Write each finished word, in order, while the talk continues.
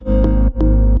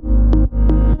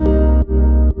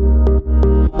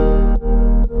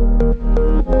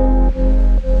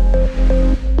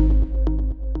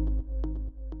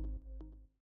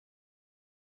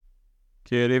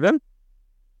Good evening.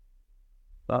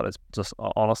 That is just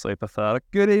honestly pathetic.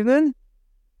 Good evening.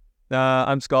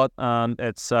 I'm Scott, and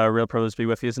it's a real privilege to be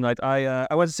with you tonight. I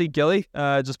went to see Gilly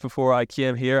just before I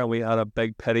came here, and we had a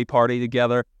big pity party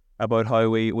together about how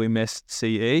we missed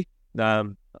CE.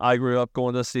 I grew up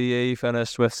going to CE,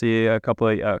 finished with CE a couple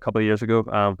of years ago.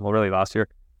 Well, really last year.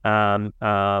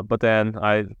 But then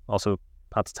I also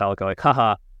had to tell Gilly,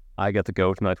 haha, I get to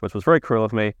go tonight, which was very cruel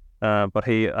of me. But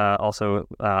he also,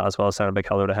 as well as sending a big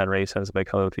hello to Henry, sends a big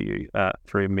hello to you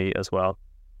through me as well.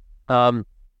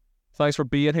 Thanks for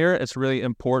being here. It's really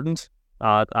important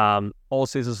at all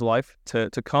stages of life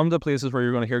to come to places where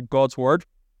you're going to hear God's word.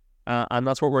 And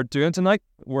that's what we're doing tonight.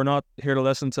 We're not here to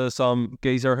listen to some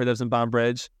geezer who lives in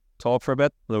Banbridge talk for a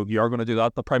bit, though you are going to do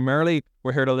that. But primarily,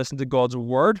 we're here to listen to God's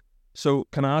word. So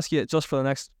can I ask you, just for the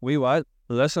next wee while,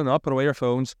 listen up, put away your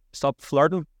phones, stop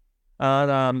flirting,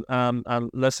 and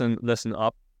listen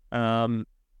up.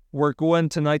 We're going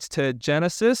tonight to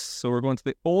Genesis, so we're going to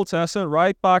the Old Testament,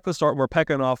 right back to the start. We're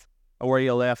picking off where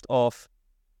you left off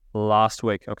last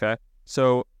week, okay?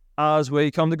 So as we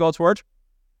come to God's word,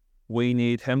 we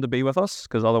need him to be with us,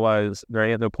 because otherwise there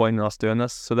ain't no point in us doing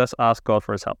this. So let's ask God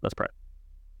for his help. Let's pray.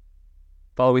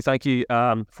 Father, we thank you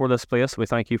for this place. We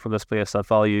thank you for this place that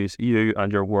values you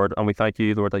and your word. And we thank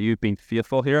you, Lord, that you've been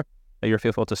faithful here, that you're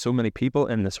faithful to so many people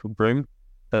in this room,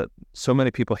 that so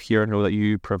many people here know that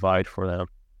you provide for them.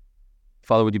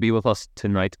 Father, would you be with us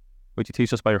tonight? Would you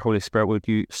teach us by your Holy Spirit? Would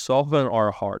you soften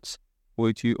our hearts?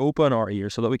 Would you open our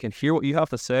ears so that we can hear what you have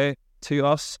to say to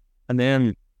us and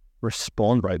then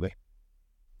respond rightly?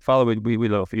 Father, we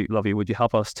love you. Would you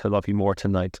help us to love you more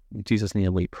tonight? In Jesus'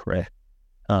 name we pray.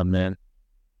 Amen.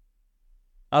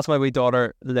 That's my wee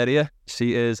daughter, Lydia.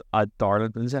 She is a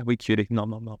darling. Is it a wee cutie?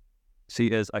 No. She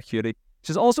is a cutie.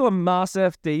 She's also a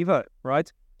massive diva,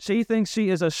 right? She thinks she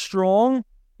is a strong,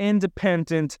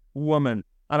 independent woman.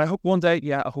 And I hope one day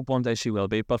she will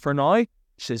be. But for now,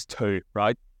 she's 2,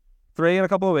 right? 3 in a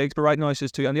couple of weeks, but right now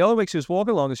she's 2. And the other week she was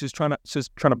walking along and she's trying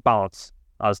to balance,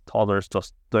 as toddlers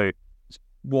just do,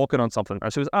 walking on something.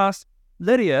 And she was asked,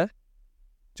 Lydia,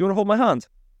 do you want to hold my hand?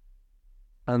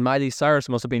 And Miley Cyrus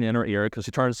must have been in her ear, because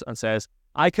she turns and says,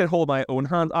 I can hold my own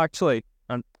hand, actually.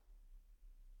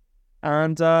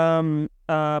 And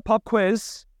pop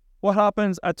quiz, what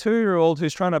happens a 2-year-old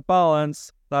who's trying to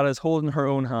balance that is holding her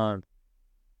own hand?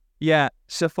 Yeah,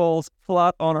 she falls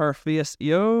flat on her face.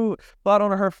 Flat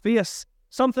on her face.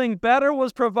 Something better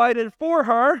was provided for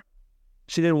her.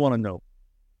 She didn't want to know.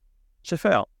 She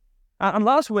fell. And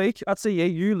last week at CE,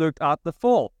 you looked at the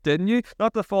fall, didn't you?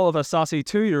 Not the fall of a sassy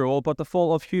 2-year-old, but the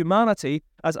fall of humanity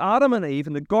as Adam and Eve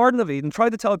in the Garden of Eden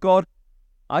tried to tell God,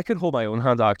 I can hold my own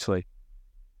hand, actually,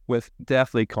 with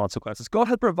deathly consequences. God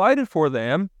had provided for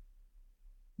them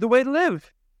the way to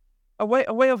live, a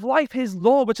way of life, his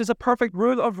law, which is a perfect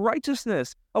rule of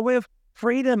righteousness, a way of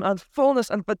freedom and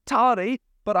fullness and vitality.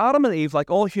 But Adam and Eve,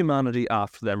 like all humanity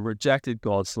after them, rejected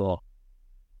God's law.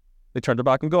 They turned their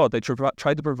back on God. They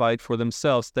tried to provide for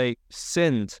themselves. They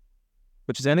sinned,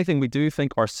 which is anything we do,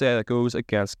 think, or say that goes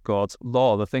against God's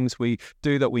law. The things we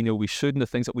do that we know we shouldn't, the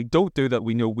things that we don't do that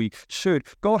we know we should.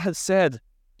 God had said,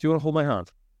 do you want to hold my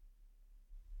hand?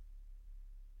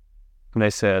 And they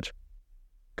said, I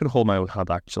can hold my own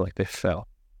hand, actually. They fell.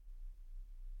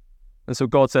 And so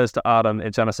God says to Adam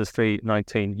in Genesis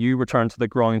 3:19, you return to the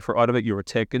ground, for out of it you were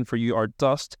taken, for you are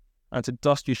dust, and to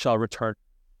dust you shall return.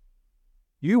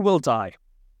 You will die.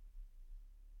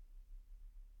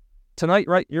 Tonight,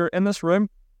 right, you're in this room,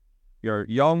 you're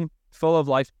young, full of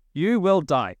life, you will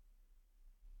die.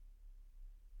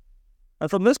 And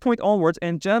from this point onwards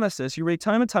in Genesis, you read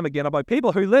time and time again about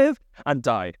people who live and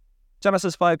die.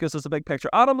 Genesis 5 gives us a big picture.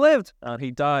 Adam lived, and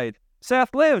he died.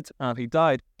 Seth lived, and he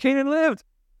died. Canaan lived,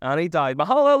 and he died.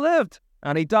 Mahalalel lived,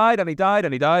 and he died, and he died,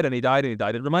 and he died, and he died, and he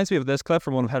died. It reminds me of this clip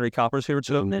from one of Henry Capper's favorite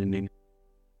shows.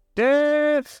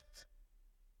 Death!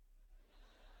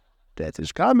 Death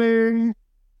is coming.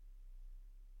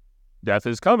 Death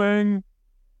is coming.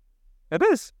 It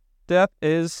is. Death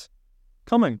is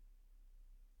coming.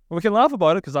 We can laugh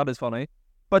about it because that is funny.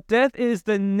 But death is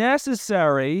the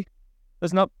necessary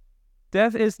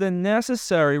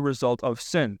result of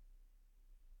sin.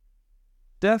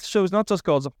 Death shows not just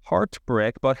God's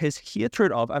heartbreak, but his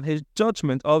hatred of and his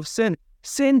judgment of sin.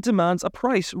 Sin demands a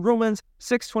price. Romans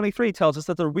 6:23 tells us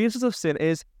that the wages of sin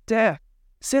is death.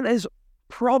 Sin is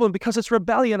problem because it's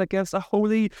rebellion against a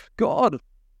holy God.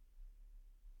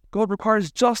 God requires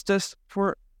justice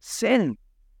for sin.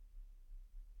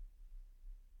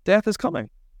 Death is coming.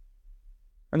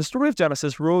 And the story of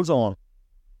Genesis rolls on,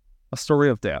 a story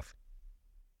of death.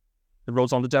 It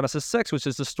rolls on to Genesis 6, which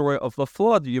is the story of the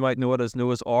flood. You might know it as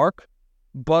Noah's Ark,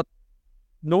 but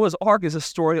Noah's Ark is a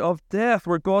story of death,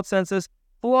 where God sends his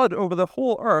flood over the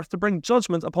whole earth to bring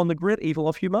judgment upon the great evil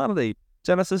of humanity.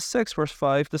 Genesis 6 verse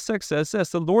 5 to 6 says this: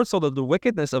 "The Lord saw that the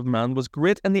wickedness of man was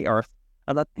great in the earth,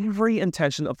 and that every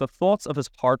intention of the thoughts of his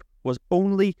heart was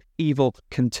only evil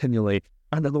continually.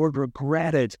 And the Lord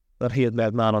regretted that he had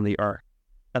made man on the earth,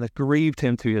 and it grieved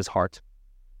him to his heart."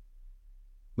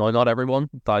 Now, not everyone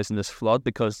dies in this flood,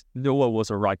 because Noah was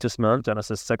a righteous man.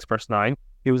 Genesis 6 verse 9.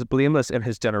 He was blameless in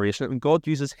his generation, and God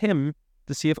uses him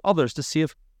to save others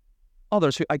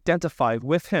who identify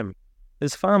with him,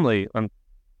 his family, and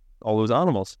all those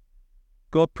animals.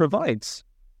 God provides.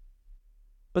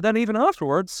 But then even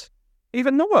afterwards,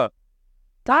 even Noah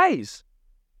dies.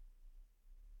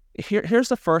 Here's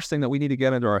the first thing that we need to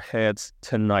get into our heads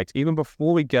tonight, even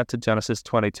before we get to Genesis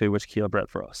 22, which Caleb read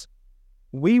for us.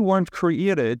 We weren't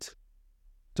created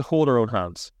to hold our own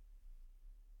hands.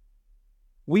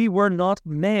 We were not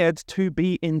made to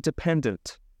be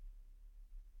independent.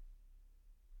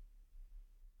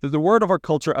 The word of our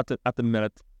culture at the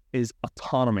minute is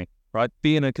autonomy, right?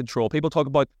 Being in control. People talk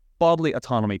about bodily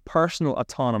autonomy, personal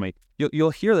autonomy.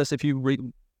 You'll hear this if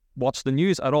you watch the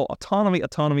news at all. Autonomy.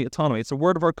 It's a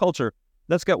word of our culture.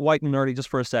 Let's get white and nerdy just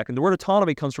for a second. The word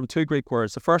autonomy comes from two Greek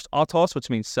words. The first, autos, which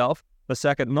means self. The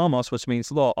second, nomos, which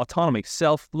means law. Autonomy,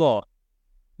 self-law.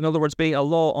 In other words, being a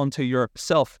law unto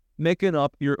yourself, making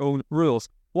up your own rules.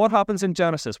 What happens in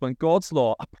Genesis when God's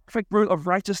law, a perfect rule of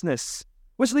righteousness,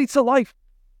 which leads to life,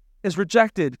 is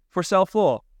rejected for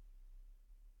self-law?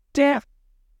 Death.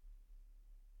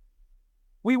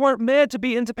 We weren't made to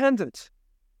be independent.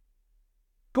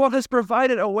 God has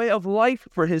provided a way of life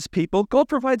for his people. God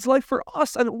provides life for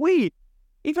us, and we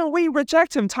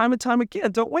reject him time and time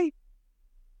again, don't we?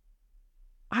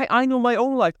 I know my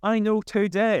own life. I know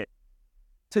today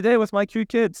with my two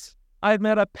kids, I've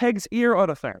made a pig's ear out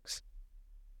of things.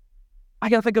 I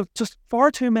can think of just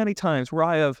far too many times where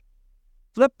I have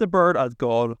flipped the bird at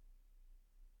God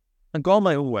and gone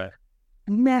my own way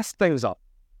and messed things up.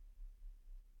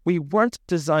 We weren't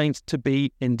designed to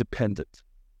be independent.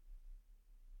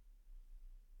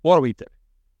 What do we do?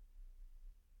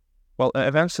 Well,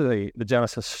 eventually the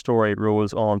Genesis story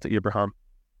rolls on to Abraham.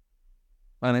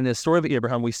 And in the story of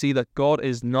Abraham, we see that God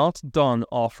is not done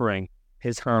offering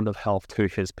his hand of help to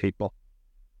his people.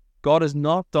 God is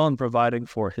not done providing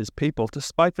for his people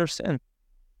despite their sin.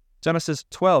 Genesis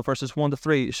 12 verses 1 to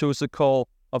 3 shows the call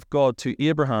of God to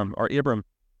Abraham, or Abram.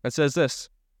 It says this: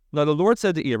 "Now the Lord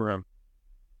said to Abraham,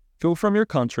 go from your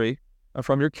country and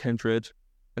from your kindred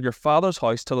and your father's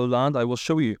house to the land I will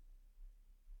show you.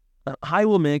 And I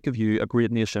will make of you a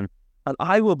great nation, and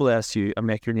I will bless you and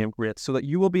make your name great, so that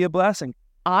you will be a blessing.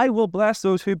 I will bless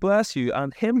those who bless you,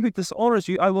 and him who dishonors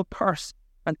you I will curse.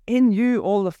 And in you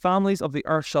all the families of the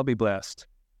earth shall be blessed."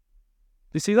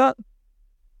 Do you see that?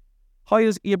 How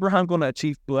is Abraham going to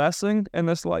achieve blessing in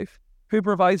this life? Who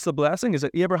provides the blessing? Is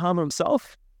it Abraham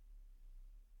himself?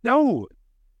 No,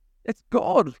 it's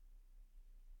God.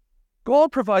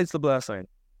 God provides the blessing.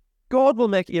 God will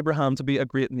make Abraham to be a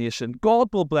great nation. God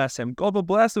will bless him. God will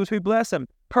bless those who bless him,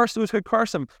 curse those who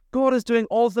curse him. God is doing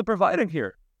all the providing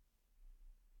here.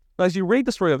 Now, as you read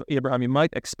the story of Abraham, you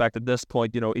might expect at this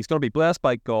point, he's going to be blessed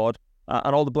by God,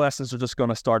 and all the blessings are just going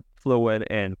to start flowing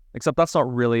in. Except that's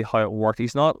not really how it worked.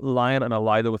 He's not lying in a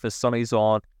lie with his sunnies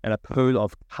on in a pool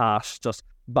of cash, just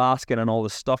basking in all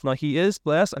this stuff. Now, he is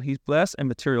blessed, and he's blessed in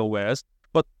material ways.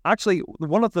 But actually,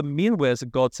 one of the main ways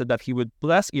that God said that he would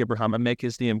bless Abraham and make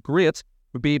his name great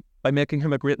would be by making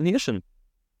him a great nation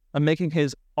and making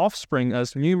his offspring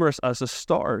as numerous as the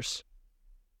stars.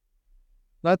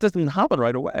 That didn't happen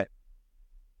right away.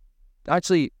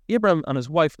 Actually, Abraham and his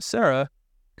wife, Sarah,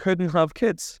 couldn't have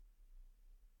kids.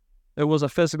 It was a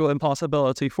physical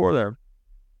impossibility for them.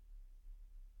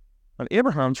 And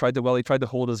Abraham tried to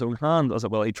hold his own hand, as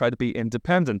it will. He tried to be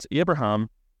independent. Abraham,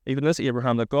 even this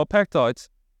Abraham that God picked out,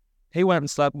 he went and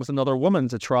slept with another woman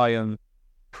to try and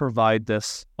provide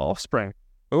this offspring.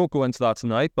 We won't go into that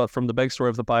tonight, but from the big story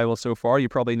of the Bible so far, you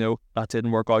probably know that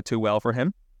didn't work out too well for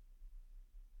him.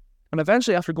 And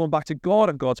eventually, after going back to God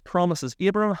and God's promises,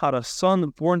 Abraham had a son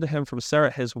born to him from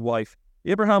Sarah, his wife.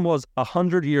 Abraham was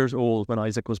 100 years old when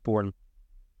Isaac was born.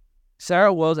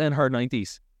 Sarah was in her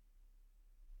 90s.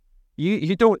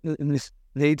 You don't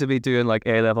need to be doing like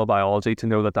A-level biology to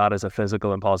know that that is a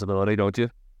physical impossibility, don't you?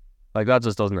 Like, that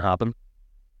just doesn't happen.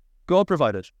 God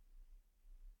provided.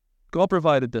 God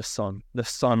provided this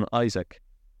son Isaac,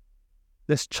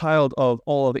 this child of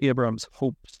all of Abraham's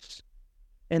hopes.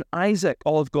 In Isaac,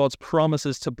 all of God's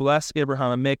promises to bless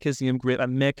Abraham and make his name great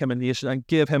and make him a nation and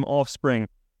give him offspring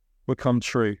would come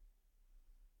true.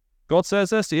 God says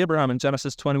this to Abraham in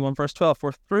Genesis 21 verse 12,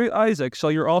 "For through Isaac shall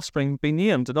your offspring be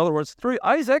named." In other words, through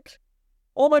Isaac,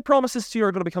 all my promises to you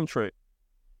are going to become true.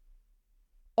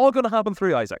 All going to happen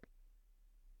through Isaac.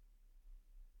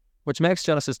 Which makes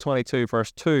Genesis 22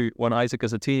 verse 2, when Isaac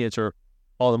is a teenager,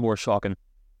 all the more shocking.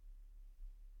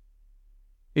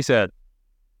 He said,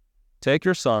 "Take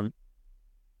your son,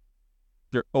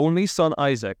 your only son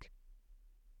Isaac,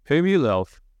 whom you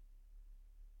love,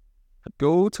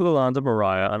 go to the land of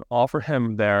Moriah and offer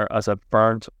him there as a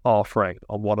burnt offering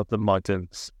on one of the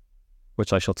mountains,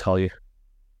 which I shall tell you."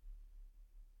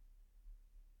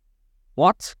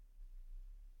 What?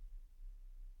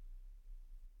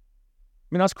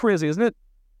 I mean, that's crazy, isn't it?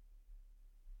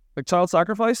 Like child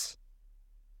sacrifice?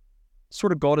 What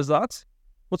sort of God is that?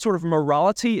 What sort of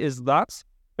morality is that?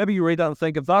 Maybe you read that and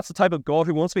think, if that's the type of God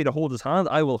who wants me to hold his hand,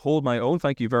 I will hold my own,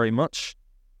 thank you very much.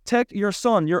 Take your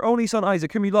son, your only son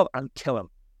Isaac, whom you love, and kill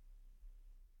him.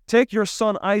 Take your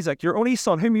son Isaac, your only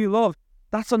son, whom you love,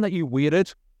 that son that you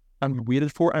waited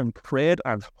for and prayed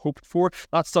and hoped for,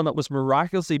 that son that was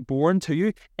miraculously born to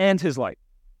you, end his life.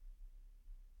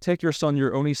 Take your son,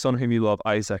 your only son, whom you love,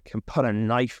 Isaac, and put a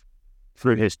knife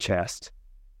through his chest.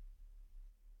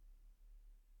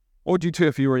 What would you do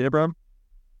if you were Abraham?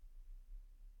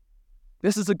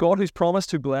 This is a God who's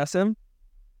promised to bless him.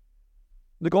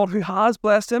 The God who has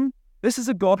blessed him. This is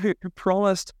a God who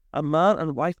promised a man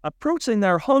and wife approaching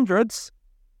their hundreds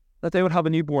that they would have a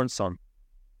newborn son.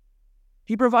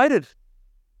 He provided.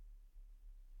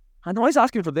 And now he's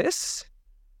asking for this.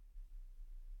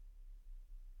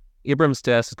 Abraham's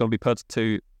faith is going to be put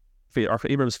to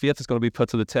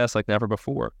the test like never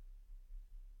before.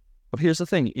 But here's the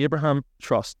thing, Abraham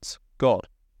trusts God.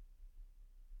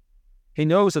 He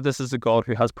knows that this is the God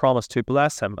who has promised to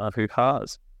bless him and who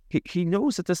has. He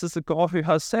knows that this is the God who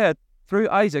has said, "Through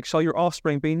Isaac shall your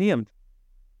offspring be named."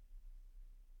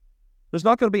 There's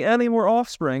not going to be any more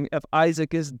offspring if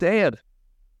Isaac is dead.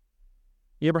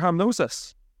 Abraham knows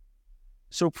this.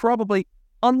 So probably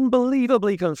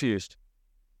unbelievably confused,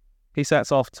 he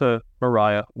sets off to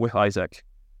Moriah with Isaac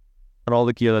and all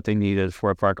the gear that they needed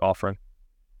for a burnt offering.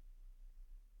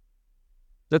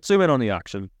 Let's zoom in on the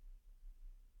action.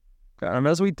 And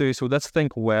as we do so, let's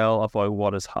think well about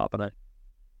what is happening.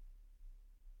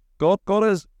 God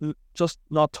has just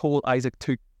not told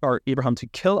Abraham to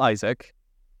kill Isaac,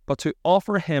 but to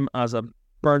offer him as a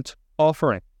burnt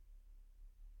offering.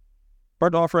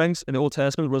 Burnt offerings in the Old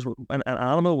Testament was when an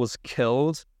animal was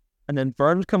killed and then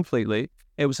burned completely.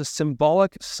 It was a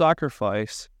symbolic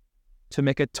sacrifice to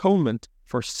make atonement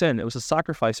for sin. It was a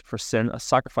sacrifice for sin, a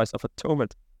sacrifice of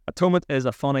atonement. Atonement is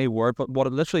a funny word, but what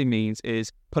it literally means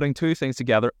is putting two things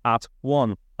together at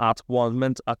one. At one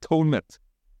meant atonement.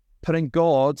 Putting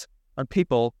God and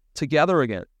people together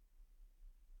again.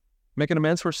 Making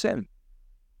amends for sin.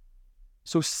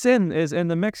 So sin is in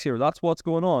the mix here. That's what's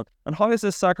going on. And how is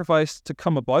this sacrifice to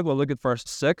come about? Well, look at verse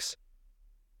 6.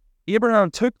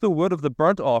 Abraham took the wood of the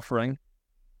burnt offering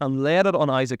and laid it on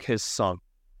Isaac his son.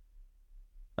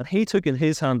 And he took in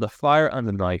his hand the fire and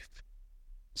the knife.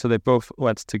 So they both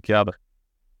went together.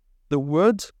 The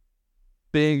wood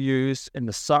being used in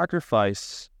the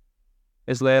sacrifice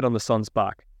is laid on the son's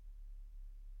back.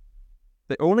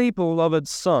 The only beloved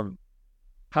son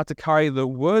had to carry the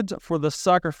wood for the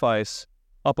sacrifice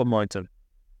up a mountain.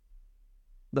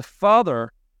 The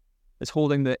father is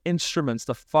holding the instruments,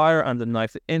 the fire and the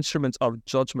knife, the instruments of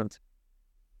judgment.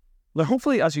 Now,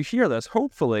 hopefully, as you hear this,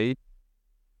 hopefully,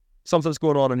 something's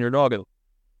going on in your noggin.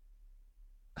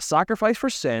 A sacrifice for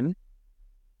sin,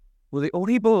 where the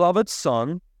only beloved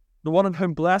son, the one in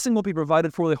whom blessing will be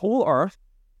provided for the whole earth,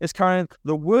 is carrying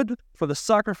the wood for the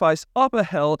sacrifice up a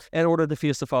hill in order to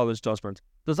face the Father's judgment.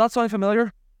 Does that sound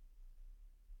familiar?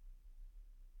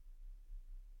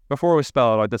 Before we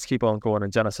spell it out, let's keep on going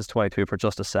in Genesis 22 for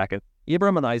just a second.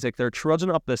 Abraham and Isaac, they're trudging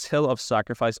up this hill of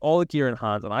sacrifice, all the gear in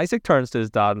hand, and Isaac turns to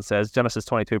his dad and says, Genesis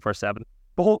 22 verse 7,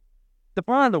 "Behold, the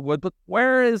fire and the wood, but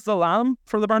where is the lamb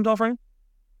for the burnt offering?"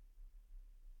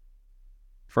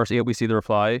 Verse 8, we see the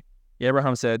reply.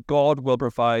 Abraham said, "God will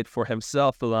provide for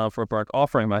himself the lamb for a burnt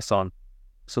offering, my son."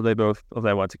 So they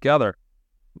went together.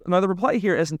 Now the reply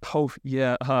here isn't, about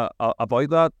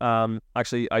that.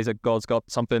 Actually, Isaac, God's got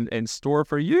something in store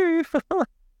for you.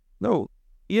 No,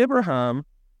 Abraham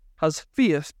has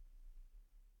faith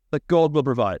that God will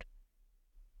provide.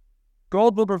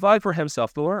 God will provide for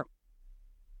himself the lamb.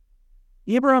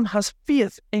 Abraham has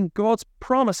faith in God's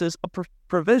promises of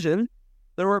provision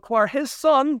that require his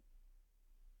son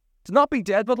to not be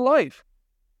dead but alive.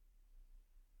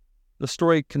 The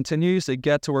story continues. They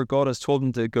get to where God has told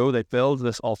them to go. They build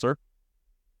this altar.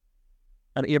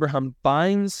 And Abraham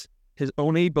binds his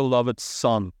only beloved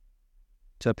son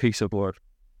to a piece of wood.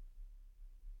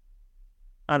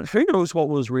 And who knows what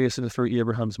was racing through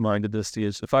Abraham's mind at this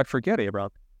stage? In fact, forget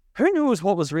Abraham. Who knows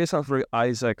what was racing through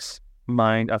Isaac's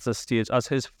mind at this stage as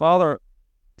his father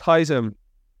ties him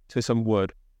to some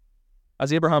wood,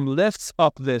 as Abraham lifts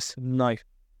up this knife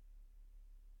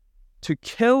to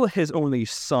kill his only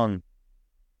son,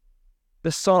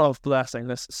 the son of blessing,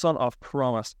 this son of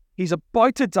promise. He's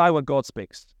about to die when God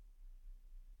speaks.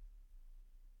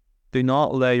 Do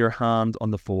not lay your hand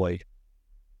on the boy.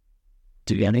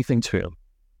 Do anything to him.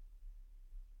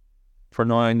 For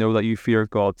now I know that you fear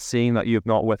God, seeing that you have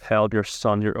not withheld your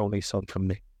son, your only son, from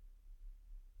me.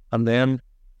 And then,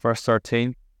 verse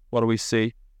 13, what do we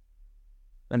see?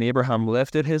 And Abraham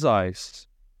lifted his eyes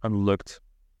and looked.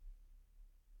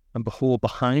 And behold,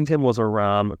 behind him was a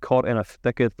ram caught in a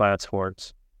thicket by its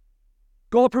horns.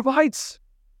 God provides.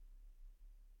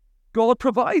 God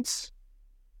provides.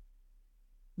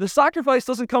 The sacrifice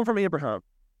doesn't come from Abraham.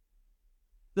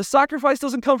 The sacrifice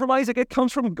doesn't come from Isaac. It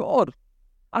comes from God.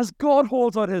 As God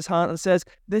holds out his hand and says,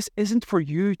 this isn't for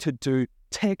you to do.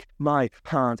 Take my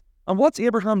hand. And what's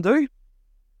Abraham do?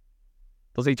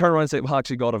 Does he turn around and say, well,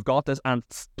 actually, God, I've got this, and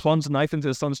plunge the knife into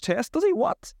his son's chest? Does he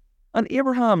what? And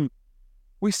Abraham,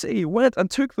 we see, went and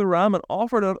took the ram and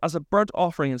offered it as a burnt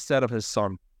offering instead of his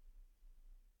son.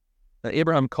 Now,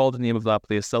 Abraham called the name of that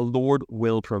place, the Lord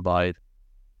will provide.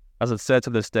 As it's said to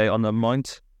this day, on the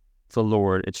mount of the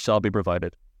Lord it shall be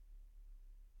provided.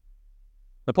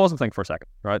 Now pause and think for a second,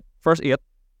 right? Verse 8.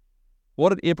 What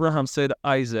did Abraham say to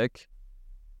Isaac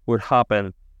would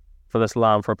happen for this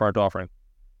lamb for a burnt offering?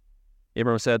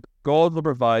 Abraham said, God will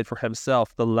provide for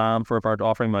himself the lamb for a burnt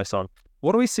offering, my son.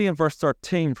 What do we see in verse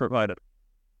 13 provided?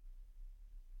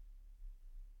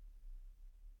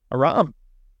 A ram.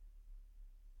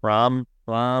 Ram,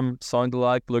 lamb, sound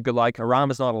alike, look alike. A ram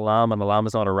is not a lamb and a lamb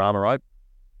is not a ram, all right?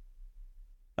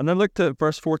 And then look to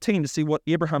verse 14 to see what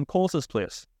Abraham calls this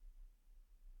place.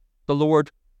 The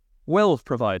Lord will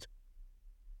provide.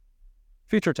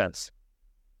 Future tense.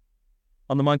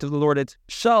 On the mount of the Lord it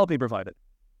shall be provided.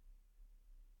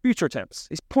 Future tense.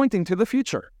 He's pointing to the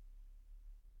future.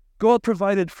 God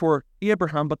provided for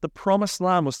Abraham, but the promised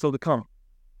lamb was still to come.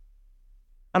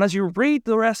 And as you read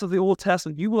the rest of the Old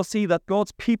Testament, you will see that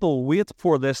God's people wait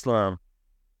for this lamb.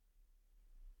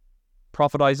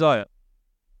 Prophet Isaiah,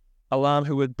 a lamb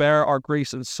who would bear our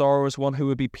griefs and sorrows, one who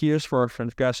would be pierced for our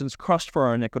transgressions, crushed for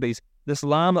our iniquities, this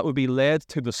lamb that would be led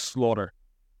to the slaughter.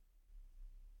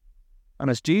 And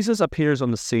as Jesus appears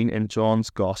on the scene in John's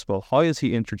Gospel, how is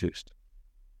he introduced?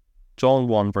 John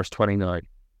 1 verse 29.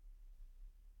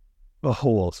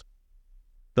 Behold,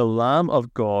 the Lamb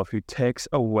of God who takes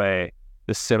away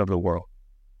the sin of the world.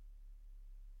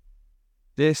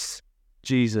 This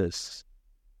Jesus,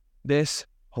 this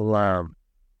Lamb,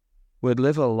 would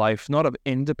live a life not of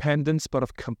independence but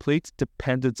of complete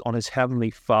dependence on his heavenly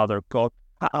Father, God.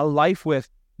 A life with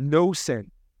no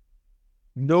sin,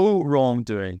 no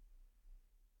wrongdoing,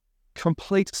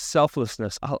 complete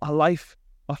selflessness, a life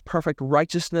of perfect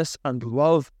righteousness and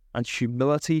love and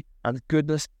humility and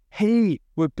goodness. He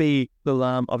would be the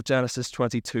Lamb of Genesis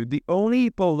 22, the only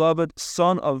beloved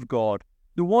Son of God,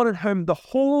 the one in whom the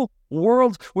whole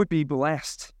world would be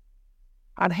blessed.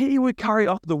 And he would carry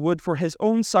up the wood for his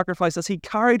own sacrifice as he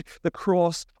carried the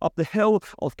cross up the hill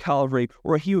of Calvary,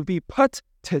 where he would be put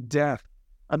to death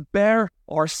and bear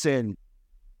our sin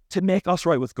to make us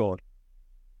right with God.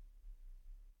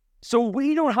 So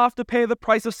we don't have to pay the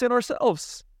price of sin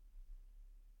ourselves.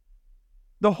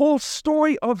 The whole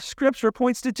story of Scripture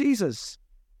points to Jesus,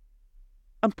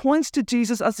 and points to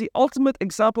Jesus as the ultimate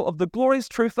example of the glorious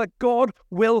truth that God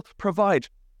will provide.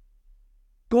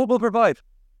 God will provide.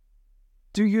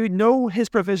 Do you know his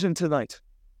provision tonight?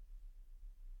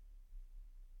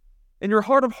 In your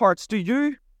heart of hearts, do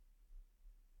you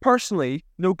personally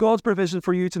know God's provision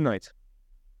for you tonight?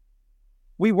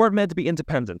 We weren't meant to be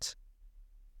independent.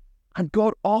 And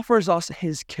God offers us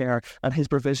his care and his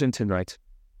provision tonight.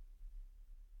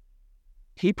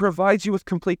 He provides you with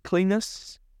complete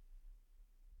cleanness,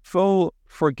 full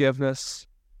forgiveness,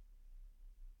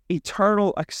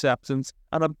 eternal acceptance,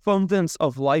 and abundance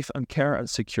of life and care and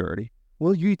security.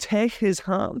 Will you take his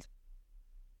hand?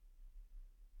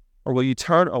 Or will you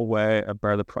turn away and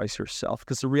bear the price yourself?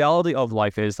 Because the reality of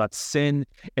life is that sin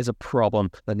is a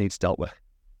problem that needs dealt with.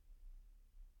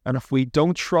 And if we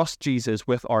don't trust Jesus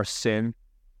with our sin,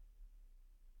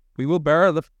 we will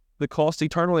bear the cost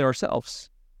eternally ourselves.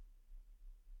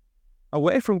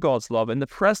 Away from God's love, in the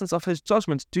presence of his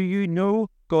judgment, do you know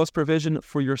God's provision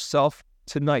for yourself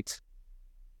tonight?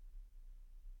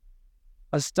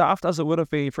 As daft as it would have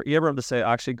been for Abraham to say,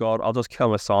 actually, God, I'll just kill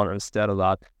my son instead of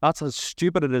that. That's how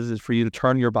stupid it is for you to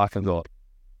turn your back on God.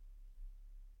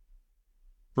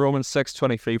 Romans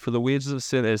 6:23, for the wages of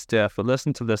sin is death. But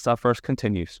listen to this, that verse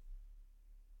continues.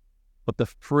 But the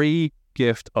free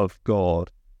gift of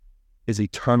God is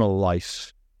eternal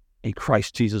life in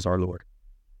Christ Jesus our Lord.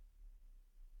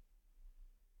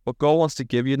 What God wants to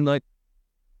give you tonight,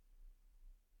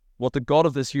 what the God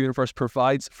of this universe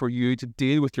provides for you to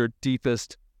deal with your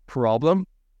deepest problem,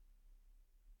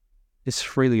 is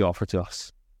freely offered to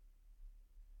us.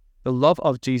 The love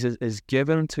of Jesus is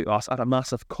given to us at a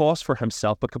massive cost for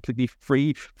himself, but completely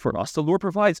free for us. The Lord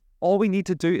provides. All we need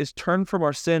to do is turn from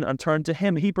our sin and turn to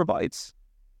him. He provides.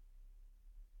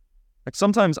 Like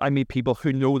sometimes I meet people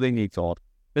who know they need God.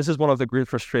 This is one of the great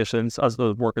frustrations as I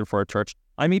was working for a church.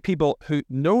 I meet people who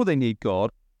know they need God.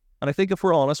 And I think if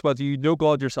we're honest, whether you know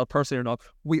God yourself personally or not,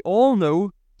 we all know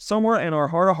somewhere in our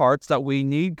heart of hearts that we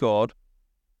need God.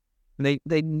 And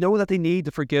they know that they need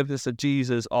the forgiveness that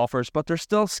Jesus offers, but they're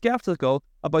still skeptical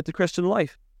about the Christian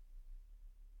life.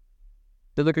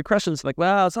 They look at Christians like,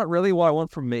 well, is that really what I want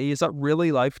from me? Is that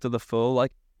really life to the full?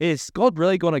 Like, is God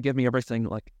really going to give me everything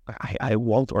like I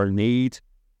want or need?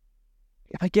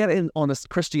 If I get in on this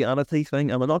Christianity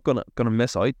thing, am I not gonna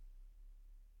miss out?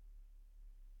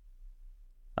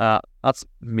 That's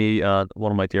me and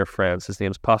one of my dear friends. His name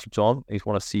is Pastor John. He's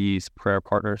one of C's prayer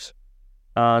partners.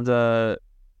 And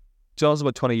John's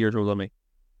about 20 years older than me.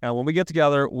 And when we get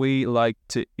together, we like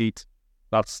to eat.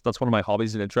 That's one of my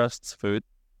hobbies and interests, food.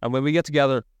 And when we get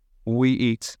together, we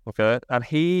eat, okay? And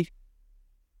he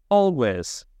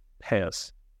always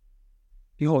pays.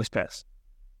 He always pays.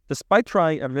 Despite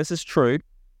trying, and this is true,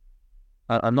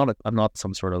 I'm not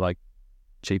some sort of like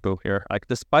cheapo here. Like,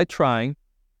 despite trying,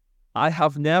 I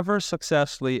have never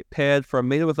successfully paid for a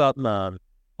meal with that man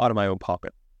out of my own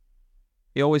pocket.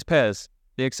 He always pays.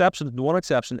 The one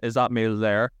exception is that meal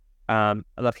there,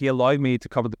 that he allowed me to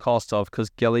cover the cost of because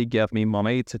Gilly gave me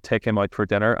money to take him out for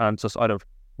dinner, and just out of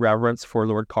reverence for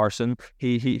Lord Carson,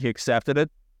 he accepted it.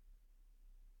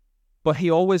 But he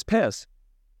always pays.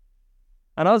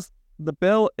 And as the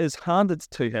bill is handed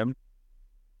to him,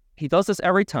 he does this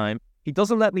every time. He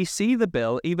doesn't let me see the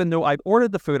bill, even though I've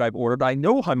ordered the food I've ordered. I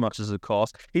know how much does it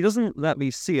cost. He doesn't let me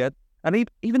see it. And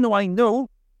even though I know,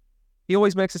 he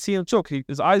always makes a scene of joke.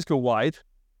 His eyes go wide.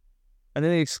 And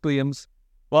then he exclaims,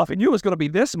 well, if he knew it was going to be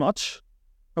this much,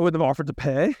 I wouldn't have offered to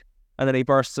pay. And then he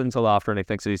bursts into laughter and he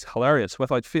thinks that he's hilarious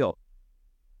without fail.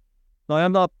 Now,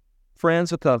 I'm not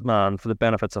friends with that man for the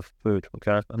benefits of food,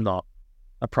 okay? I'm not.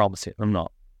 I promise you, I'm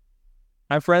not.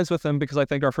 I'm friends with him because I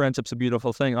think our friendship's a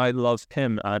beautiful thing. I love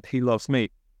him and he loves me.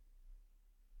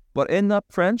 But in that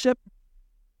friendship,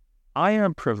 I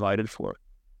am provided for.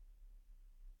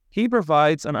 He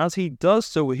provides, and as he does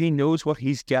so, he knows what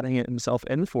he's getting himself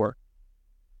in for.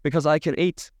 Because I can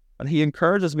eat, and he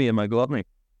encourages me in my gluttony.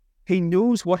 He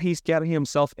knows what he's getting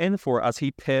himself in for as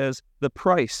he pays the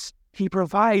price. He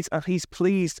provides, and he's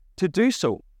pleased to do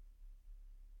so.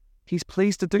 He's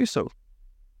pleased to do so.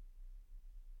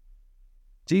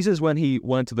 Jesus, when he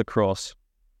went to the cross,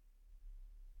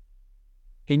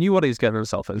 he knew what he was getting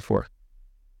himself in for.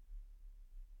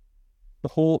 The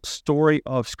whole story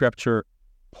of Scripture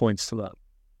points to that.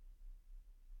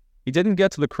 He didn't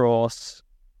get to the cross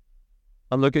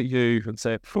and look at you and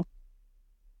say, we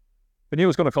knew it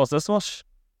was going to cost this much.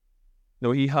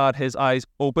 No, he had his eyes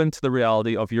open to the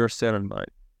reality of your sin and mine.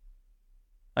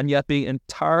 And yet, being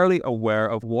entirely aware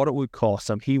of what it would cost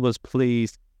him, he was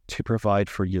pleased to provide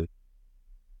for you.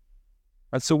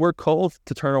 And so we're called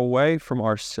to turn away from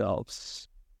ourselves,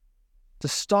 to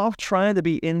stop trying to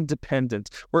be independent.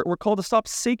 We're called to stop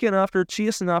seeking after,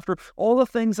 chasing after all the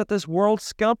things that this world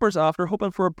scampers after,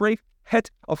 hoping for a brief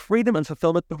hit of freedom and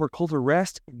fulfillment, but we're called to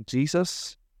rest in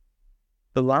Jesus,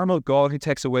 the Lamb of God who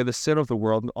takes away the sin of the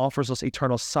world and offers us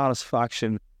eternal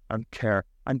satisfaction and care.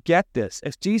 And get this,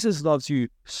 if Jesus loves you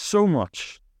so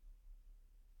much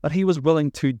that he was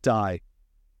willing to die,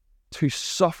 to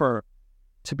suffer,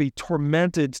 to be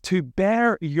tormented, to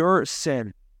bear your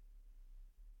sin,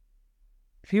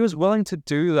 if he was willing to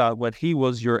do that when he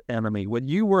was your enemy, when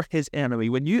you were his enemy,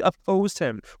 when you opposed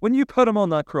him, when you put him on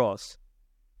that cross,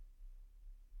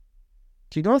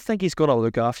 do you not think he's going to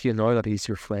look after you now that he's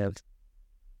your friend?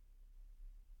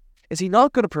 Is he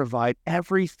not going to provide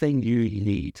everything you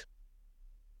need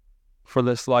for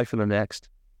this life and the next?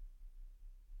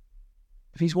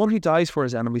 If he's one who dies for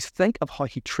his enemies, think of how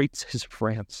he treats his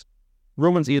friends.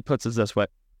 Romans 8 puts it this way: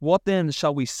 what then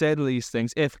shall we say to these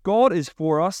things? If God is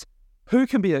for us, who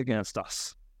can be against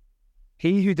us?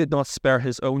 He who did not spare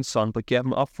his own son, but gave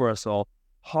him up for us all,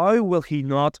 how will he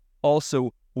not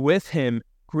also with him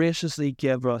graciously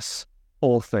give us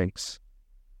all things?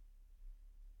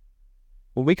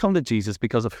 When we come to Jesus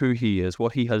because of who he is,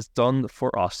 what he has done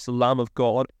for us, the Lamb of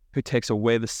God who takes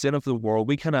away the sin of the world,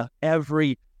 we can have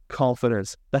every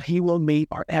confidence that he will meet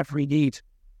our every need.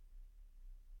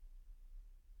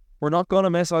 We're not going to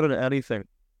miss out on anything.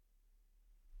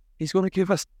 He's going to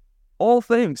give us all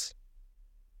things.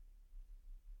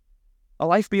 A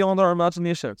life beyond our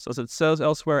imaginations. As it says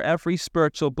elsewhere, every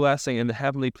spiritual blessing in the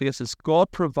heavenly places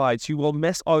God provides. You will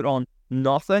miss out on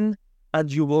nothing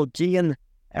and you will gain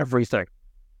everything.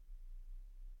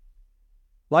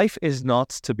 Life is not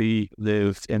to be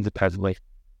lived independently.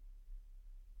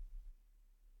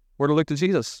 We're to look to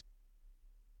Jesus.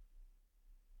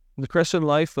 The Christian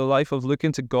life, the life of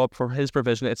looking to God for his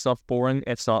provision, it's not boring,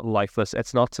 it's not lifeless,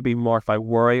 it's not to be marked by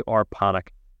worry or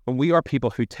panic. When we are people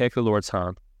who take the Lord's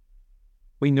hand,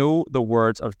 we know the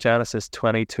words of Genesis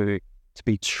 22 to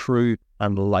be true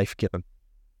and life-giving.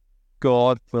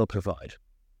 God will provide.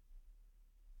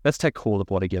 Let's take hold of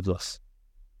what he gives us.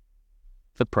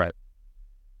 Let's pray.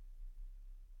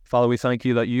 Father, we thank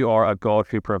you that you are a God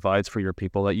who provides for your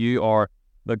people, that you are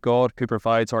the God who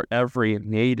provides our every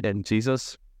need in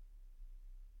Jesus.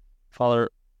 Father,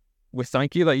 we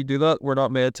thank you that you do that. We're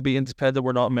not made to be independent.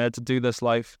 We're not made to do this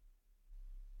life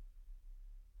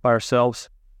by ourselves.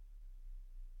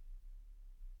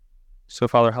 So,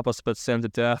 Father, help us to put sin to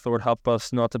death. Lord, help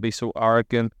us not to be so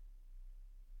arrogant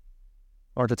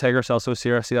or to take ourselves so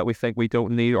seriously that we think we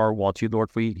don't need or want you. Lord,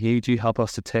 we need you. Help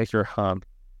us to take your hand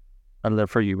and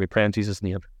live for you. We pray in Jesus'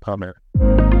 name. Amen.